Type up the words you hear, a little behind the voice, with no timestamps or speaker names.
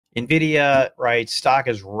NVIDIA, right, stock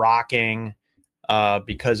is rocking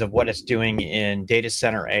because of what it's doing in data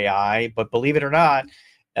center AI. But believe it or not,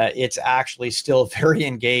 it's actually still very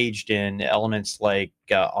engaged in elements like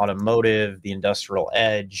automotive, the industrial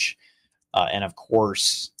edge, and of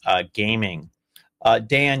course, gaming.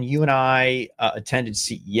 Dan, you and I attended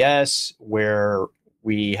CES, where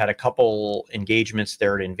we had a couple engagements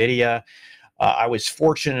there at NVIDIA. I was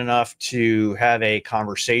fortunate enough to have a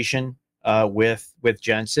conversation with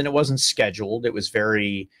Jensen. It wasn't scheduled. It was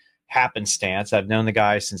very happenstance. I've known the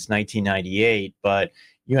guy since 1998, but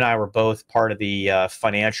you and I were both part of the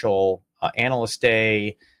financial analyst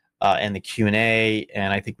day and the Q&A,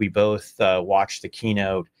 and I think we both watched the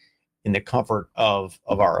keynote in the comfort of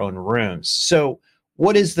our own rooms. So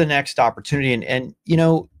what is the next opportunity? And you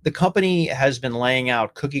know, the company has been laying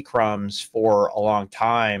out cookie crumbs for a long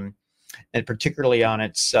time, and particularly on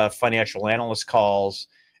its financial analyst calls,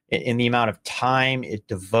 in the amount of time it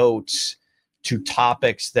devotes to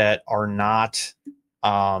topics that are not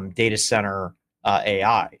data center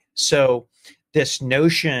AI. So this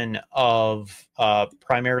notion of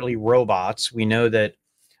primarily robots, we know that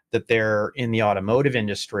they're in the automotive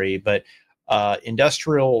industry, but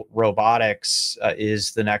industrial robotics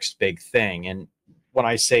is the next big thing. And when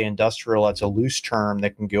I say industrial, that's a loose term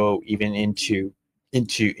that can go even into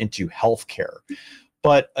healthcare.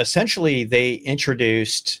 But essentially, they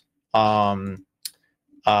introduced a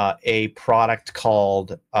product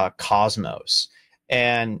called Cosmos,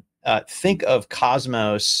 and think of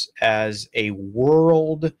Cosmos as a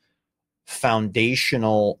world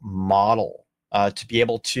foundational model to be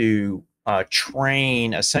able to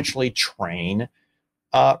essentially train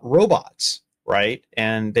robots, right?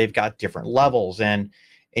 And they've got different levels, and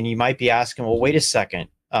you might be asking, well, wait a second,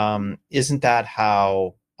 isn't that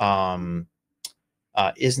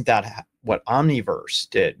what Omniverse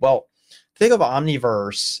did? Well, think of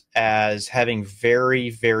Omniverse as having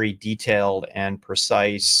very, very detailed and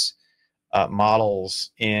precise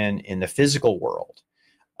models in the physical world.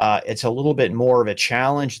 It's a little bit more of a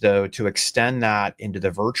challenge, though, to extend that into the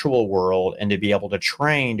virtual world and to be able to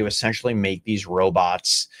train to essentially make these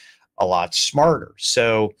robots a lot smarter.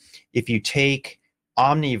 So if you take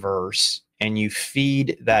Omniverse and you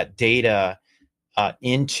feed that data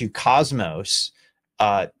into Cosmos,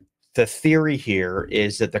 the theory here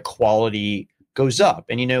is that the quality goes up.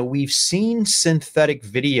 And, you know, we've seen synthetic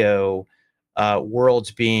video worlds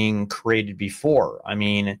being created before. I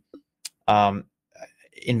mean,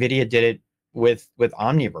 NVIDIA did it with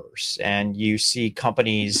Omniverse, and you see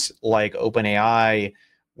companies like OpenAI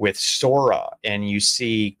with Sora, and you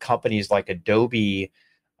see companies like Adobe.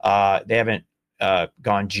 They haven't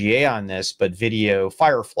gone GA on this, but Video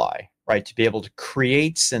Firefly, right, to be able to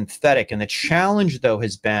create synthetic. And the challenge, though,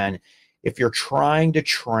 has been, if you're trying to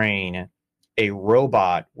train a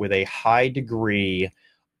robot with a high degree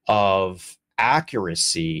of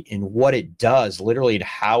accuracy in what it does, literally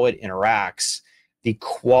how it interacts, the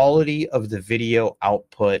quality of the video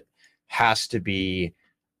output has to be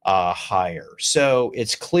higher. So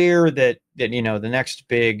it's clear that you know, the next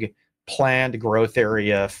big planned growth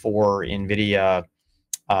area for NVIDIA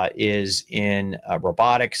is in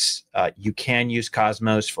robotics. You can use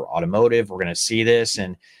Cosmos for automotive. We're going to see this,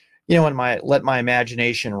 and you know, let my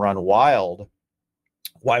imagination run wild,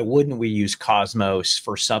 why wouldn't we use Cosmos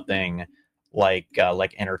for something like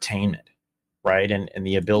entertainment, right? And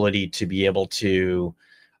the ability to be able to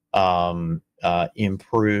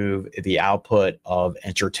improve the output of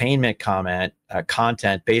entertainment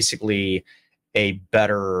content, basically a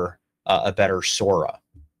better Sora.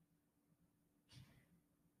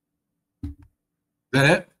 Is that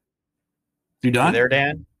it? You done? You there,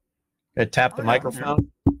 Dan? Gonna tap the microphone.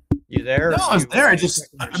 You there? No, I was there.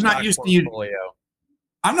 I'm not used to you.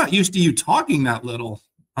 I'm not used to you talking that little.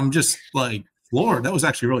 I'm just like floored. That was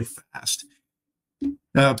actually really fast.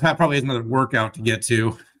 Pat probably has another workout to get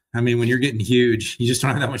to. I mean, when you're getting huge, you just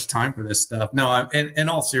don't have that much time for this stuff. No, in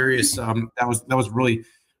all serious, that was really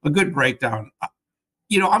a good breakdown.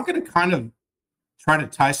 You know, I'm going to kind of try to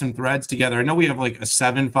tie some threads together. I know we have like a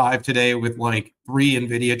 7.5 today with like 3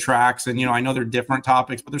 NVIDIA tracks, and you know, I know they're different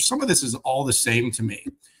topics, but there's some of this is all the same to me.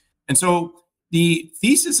 And so the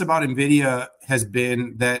thesis about NVIDIA has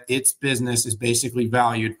been that its business is basically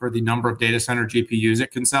valued for the number of data center GPUs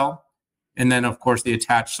it can sell. And then, of course, the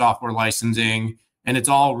attached software licensing. And it's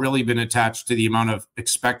all really been attached to the amount of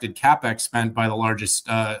expected CapEx spent by the largest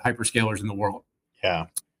hyperscalers in the world. Yeah.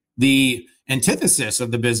 The antithesis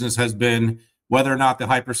of the business has been whether or not the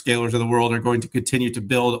hyperscalers of the world are going to continue to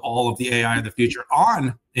build all of the AI of the future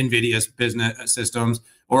on NVIDIA's business systems,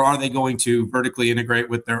 or are they going to vertically integrate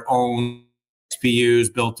with their own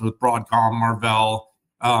XPUs built with Broadcom, Marvell,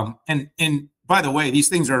 And by the way, these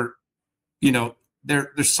things are,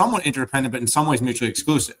 they're somewhat interdependent, but in some ways mutually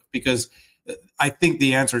exclusive, because I think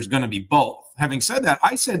the answer is going to be both. Having said that,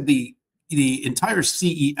 I said the entire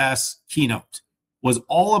CES keynote was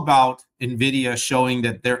all about NVIDIA showing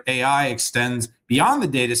that their AI extends beyond the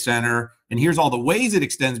data center, and here's all the ways it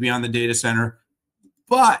extends beyond the data center.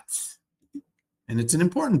 But, and it's an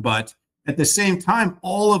important but, at the same time,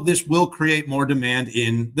 all of this will create more demand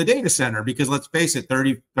in the data center, because let's face it,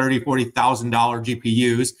 $40,000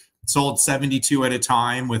 GPUs sold 72 at a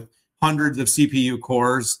time with hundreds of CPU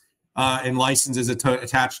cores and licenses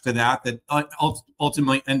attached to that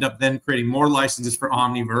ultimately end up then creating more licenses for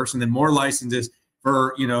Omniverse, and then more licenses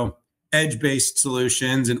for, edge-based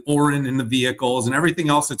solutions and Orin in the vehicles, and everything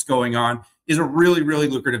else that's going on is a really, really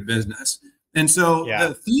lucrative business. And so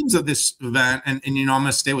the themes of this event, and I'm going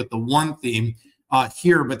to stay with the one theme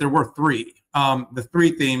here, but there were three. The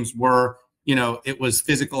three themes were, it was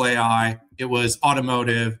physical AI, it was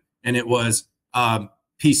automotive, and it was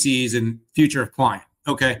PCs and future of client.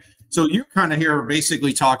 Okay. So you're kind of here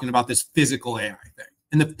basically talking about this physical AI thing.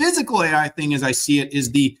 And the physical AI thing, as I see it,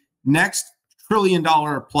 is the next $1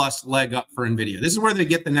 trillion plus leg up for NVIDIA. This is where they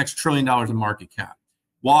get the next $1 trillion in market cap.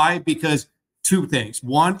 Why? Because two things.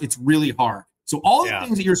 One, it's really hard. So all the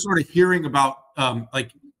things that you're sort of hearing about,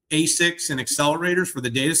 like ASICs and accelerators for the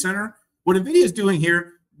data center, what NVIDIA is doing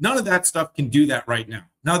here, none of that stuff can do that right now.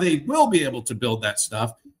 Now they will be able to build that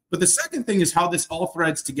stuff. But the second thing is how this all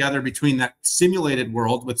threads together between that simulated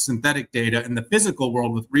world with synthetic data and the physical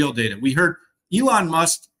world with real data. We heard Elon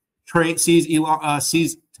Musk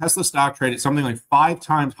sees Tesla stock trade at something like 5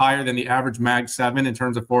 times higher than the average Mag 7 in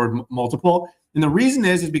terms of forward multiple. And the reason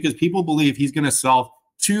is because people believe he's going to solve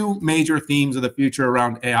two major themes of the future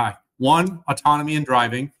around AI. One, autonomy and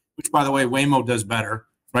driving, which, by the way, Waymo does better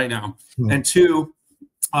right now. And two,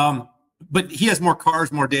 but he has more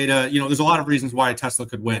cars, more data. There's a lot of reasons why Tesla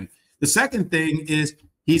could win. The second thing is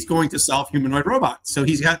he's going to solve humanoid robots. So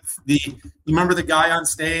he's got remember the guy on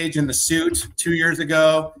stage in the suit 2 years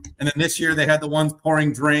ago? And then this year they had the ones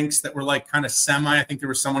pouring drinks that were like kind of semi. I think there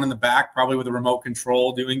was someone in the back, probably with a remote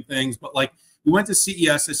control doing things. But like we went to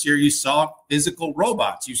CES this year, you saw physical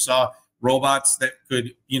robots. You saw robots that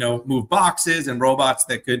could, move boxes, and robots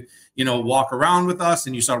that could, walk around with us.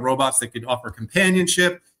 And you saw robots that could offer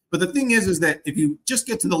companionship. But the thing is that if you just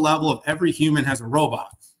get to the level of every human has a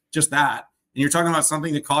robot, just that, and you're talking about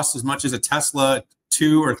something that costs as much as a Tesla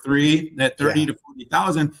 2 or 3 at 30 to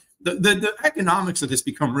 40,000, the economics of this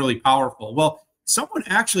become really powerful. Well, someone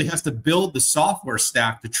actually has to build the software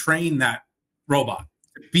stack to train that robot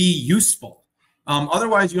to be useful.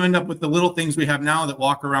 Otherwise, you end up with the little things we have now that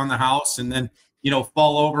walk around the house and then,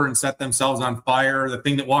 fall over and set themselves on fire. The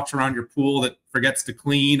thing that walks around your pool that forgets to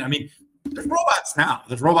clean. I mean, there's robots now.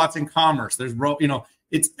 There's robots in commerce. There's,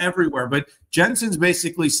 it's everywhere. But Jensen's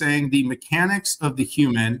basically saying the mechanics of the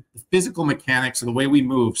human, the physical mechanics of the way we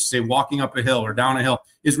move, say walking up a hill or down a hill,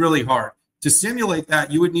 is really hard. To simulate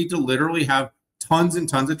that, you would need to literally have tons and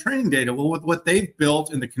tons of training data. Well, with what they've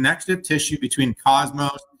built in the connective tissue between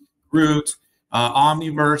Cosmos, Groot,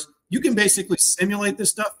 Omniverse, you can basically simulate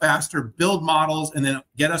this stuff faster, build models, and then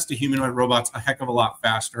get us to humanoid robots a heck of a lot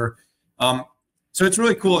faster. So it's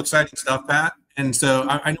really cool, exciting stuff, Pat. And so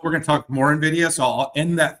I know we're going to talk more NVIDIA, so I'll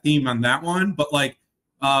end that theme on that one. But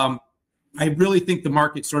I really think the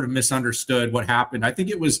market sort of misunderstood what happened. I think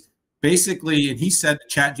it was basically, and he said the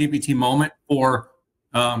ChatGPT moment for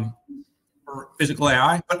physical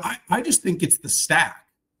AI, but I just think it's the stack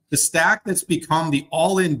that's become the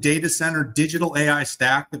all-in data center digital AI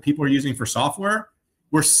stack that people are using for software.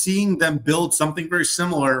 We're seeing them build something very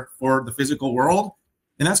similar for the physical world.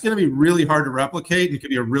 And that's going to be really hard to replicate, and it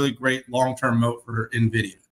could be a really great long-term moat for NVIDIA.